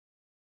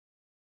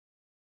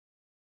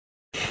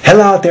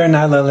Hello out there in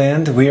Nala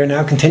land. We are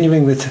now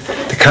continuing with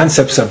the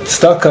concepts of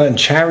tzedakah and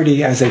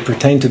charity as they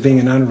pertain to being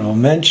an honorable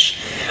mensch.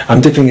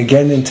 I'm dipping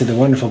again into the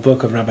wonderful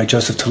book of Rabbi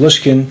Joseph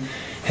Telushkin,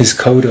 his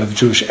Code of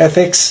Jewish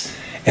Ethics.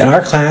 And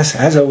our class,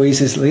 as always,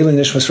 is Lila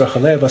Nishmas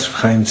Rachaleh Bas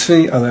Chaim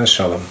Tzvi Aleh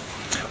Shalom.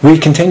 We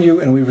continue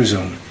and we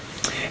resume.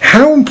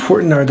 How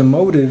important are the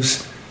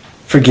motives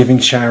for giving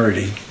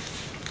charity?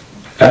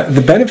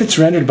 The benefits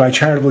rendered by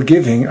charitable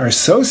giving are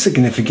so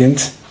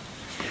significant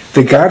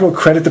that God will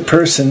credit the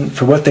person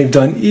for what they've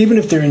done, even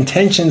if their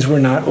intentions were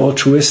not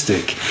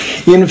altruistic.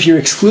 Even if your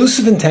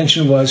exclusive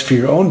intention was for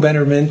your own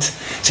betterment,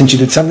 since you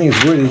did something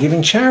that's worthy of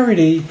giving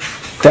charity,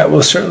 that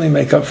will certainly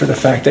make up for the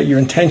fact that your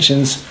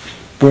intentions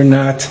were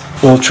not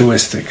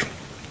altruistic.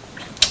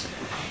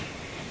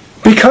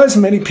 Because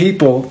many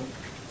people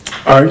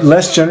are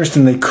less generous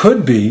than they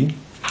could be,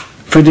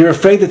 for they're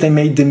afraid that they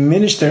may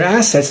diminish their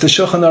assets, the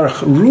Shulchan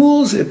Aruch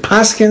rules, it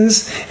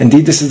paskins,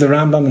 indeed this is the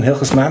Rambam in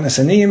Hilchos Matnas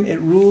Aniyim, it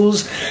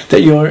rules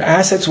that your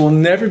assets will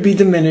never be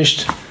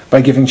diminished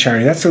by giving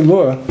charity. That's the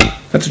law,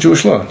 that's a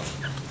Jewish law.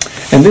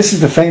 And this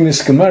is the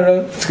famous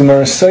Gemara, it's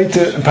Gemara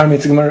Saita,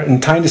 it's Gemara in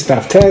Tainus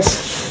Daf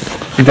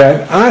Tes,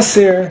 that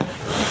Aser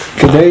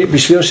Kedei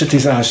B'Shvil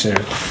Shetis Aser.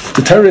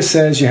 The Torah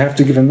says you have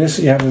to give a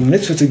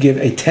mitzvah to give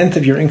a tenth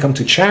of your income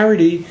to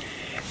charity,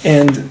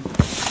 and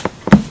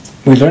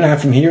we learn out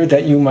from here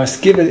that you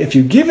must give it. If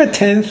you give a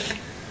tenth,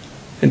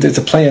 and it's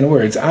a play on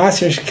words.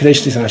 Aser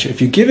kadesh tis aser.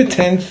 If you give a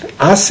tenth,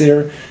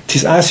 aser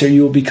tis aser,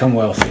 you will become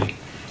wealthy.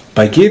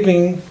 By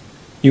giving,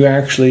 you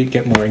actually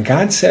get more. And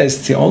God says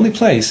it's the only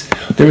place.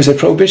 There is a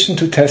prohibition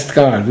to test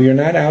God. We are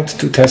not out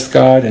to test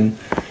God and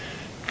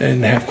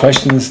have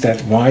questions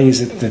that why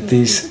is it that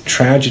these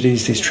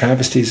tragedies, these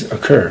travesties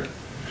occur.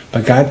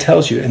 But God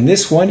tells you, in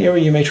this one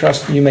area you may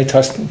test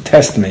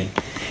me.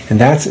 And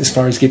that's as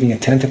far as giving a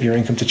tenth of your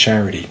income to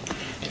charity.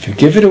 If you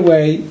give it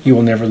away, you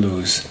will never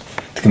lose.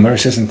 The Gemara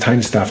says in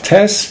Tainus Daf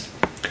Tes,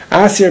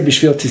 Aser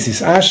b'shvil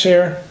tisis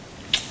asher,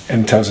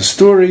 and tells a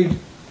story.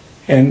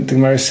 And the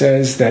Gemara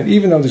says that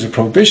even though there's a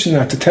prohibition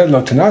not to tell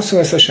lo tenasu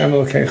es Hashem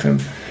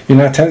Elokeichem, you're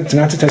not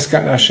to test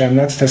God, Hashem,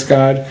 not to test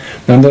God.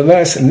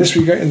 Nonetheless, in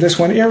this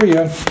one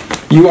area,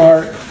 you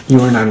are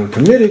not only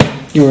permitted,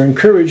 you are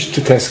encouraged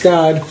to test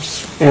God,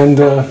 and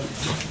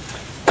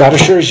God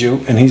assures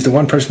you, and He's the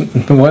one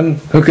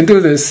who can do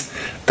this,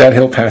 that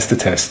He'll pass the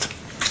test.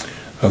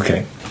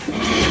 Okay.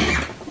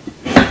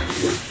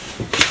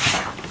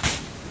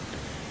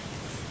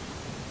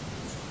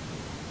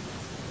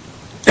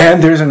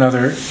 And there's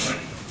another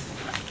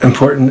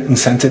important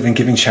incentive in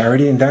giving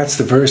charity, and that's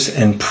the verse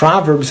in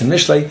Proverbs and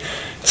Mishlei,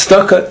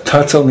 Tzedaka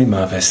tatzal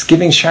mimaves.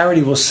 Giving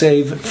charity will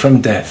save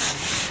from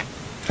death.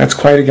 That's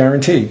quite a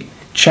guarantee.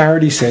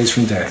 Charity saves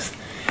from death.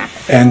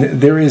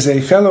 And there is a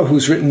fellow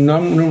who's written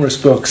numerous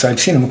books. I've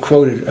seen him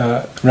quoted,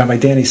 Rabbi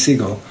Danny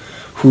Siegel,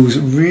 who's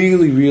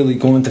really, really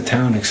going to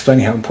town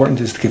explaining how important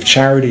it is to give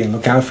charity and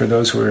look out for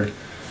those who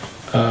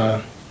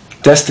are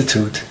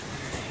destitute.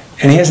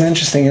 And he has an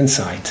interesting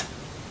insight,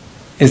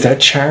 is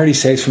that charity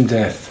saves from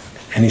death.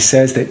 And he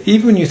says that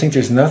even when you think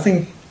there's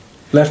nothing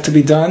left to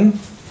be done,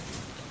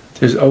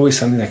 there's always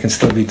something that can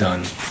still be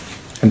done.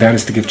 And that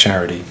is to give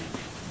charity.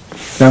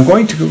 Now I'm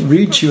going to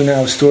read to you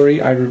now a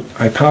story. I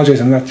apologize,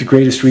 I'm not the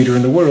greatest reader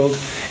in the world.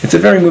 It's a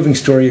very moving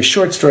story, a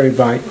short story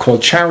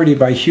called Charity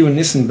by Hugh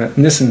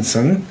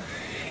Nissenson.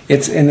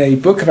 It's in a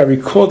book, if I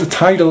recall, the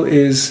title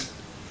is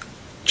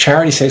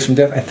Charity Saves from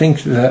Death. I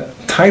think the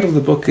title of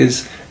the book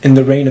is In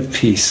the Reign of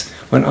Peace.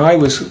 When I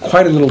was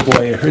quite a little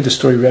boy, I heard the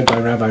story read by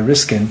Rabbi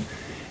Riskin,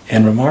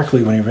 and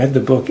remarkably, when he read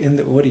the book, in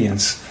the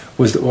audience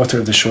was the author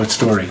of the short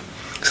story.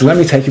 So let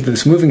me take you to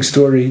this moving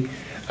story,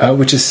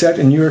 which is set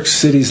in New York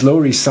City's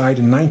Lower East Side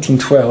in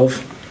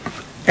 1912.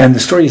 And the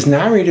story is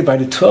narrated by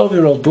the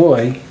 12-year-old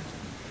boy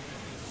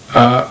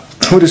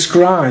who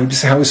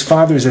describes how his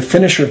father is a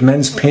finisher of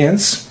men's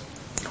pants,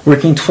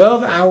 working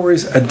 12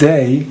 hours a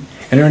day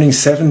and earning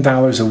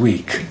 $7 a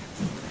week.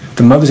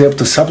 The mother's able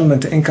to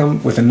supplement the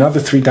income with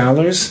another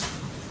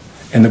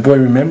 $3, and the boy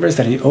remembers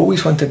that he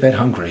always went to bed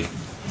hungry,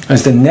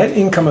 as the net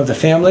income of the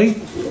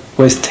family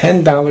was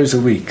 $10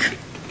 a week.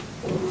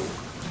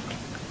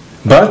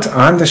 But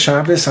on the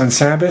Shabbos, on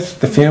Sabbath,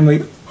 the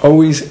family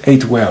always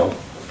ate well.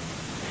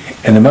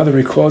 And the mother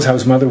recalls how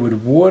his mother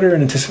would water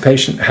in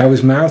anticipation, how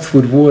his mouth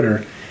would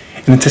water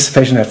in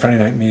anticipation of that Friday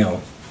night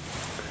meal.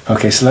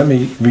 Okay, so let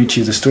me read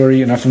to you the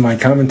story. Enough of my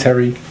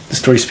commentary. The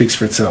story speaks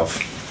for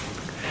itself.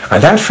 On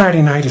that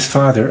Friday night, his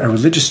father, a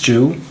religious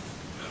Jew,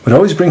 would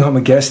always bring home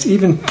a guest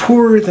even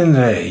poorer than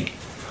they.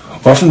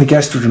 Often the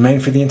guest would remain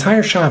for the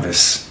entire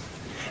Shabbos,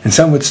 and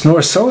some would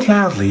snore so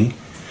loudly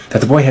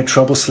that the boy had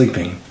trouble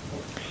sleeping.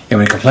 And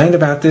when he complained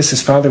about this,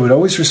 his father would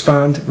always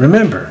respond,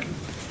 "Remember,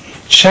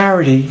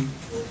 charity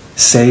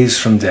saves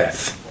from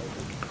death."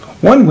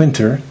 One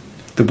winter,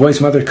 the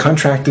boy's mother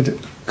contracted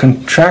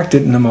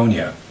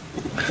pneumonia.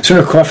 Soon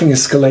her coughing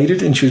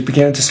escalated and she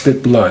began to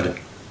spit blood.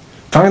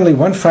 Finally,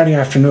 one Friday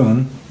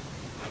afternoon,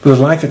 with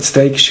life at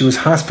stake, she was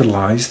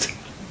hospitalized,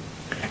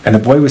 and the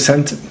boy was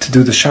sent to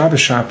do the Shabbos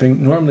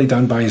shopping normally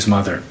done by his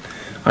mother.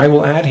 I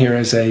will add here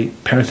as a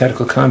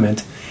parenthetical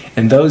comment,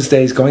 In those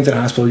days, going to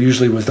the hospital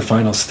usually was the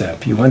final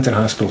step. You went to the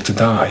hospital to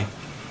die.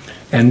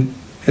 And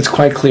it's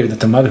quite clear that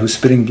the mother who's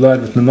spitting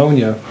blood with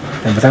pneumonia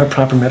and without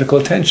proper medical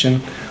attention,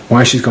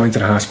 why she's going to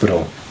the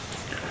hospital.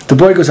 The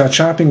boy goes out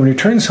shopping. When he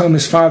returns home,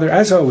 his father,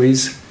 as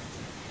always,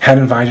 had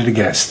invited a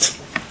guest.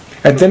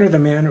 At dinner, the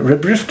man,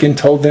 Reb Rifkin,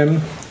 told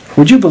them,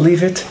 "Would you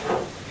believe it?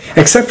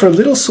 Except for a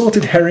little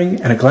salted herring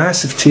and a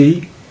glass of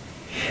tea,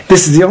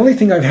 this is the only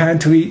thing I've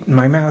had to eat in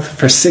my mouth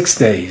for 6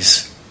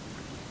 days."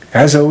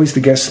 As always, the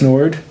guest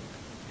snored,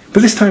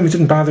 but this time it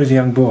didn't bother the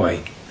young boy.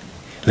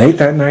 Late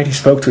that night, he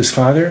spoke to his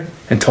father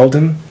and told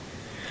him,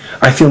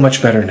 "I feel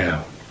much better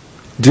now."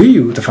 "Do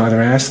you?" the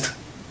father asked.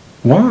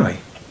 "Why?"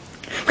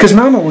 "Because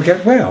Mama will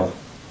get well."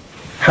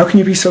 "How can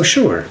you be so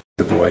sure?"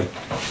 the boy.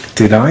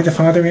 "Did I?" the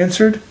father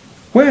answered.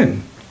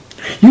 "When?"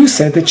 "You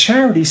said that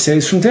charity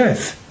saves from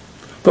death."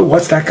 "But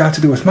what's that got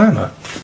to do with Mama?"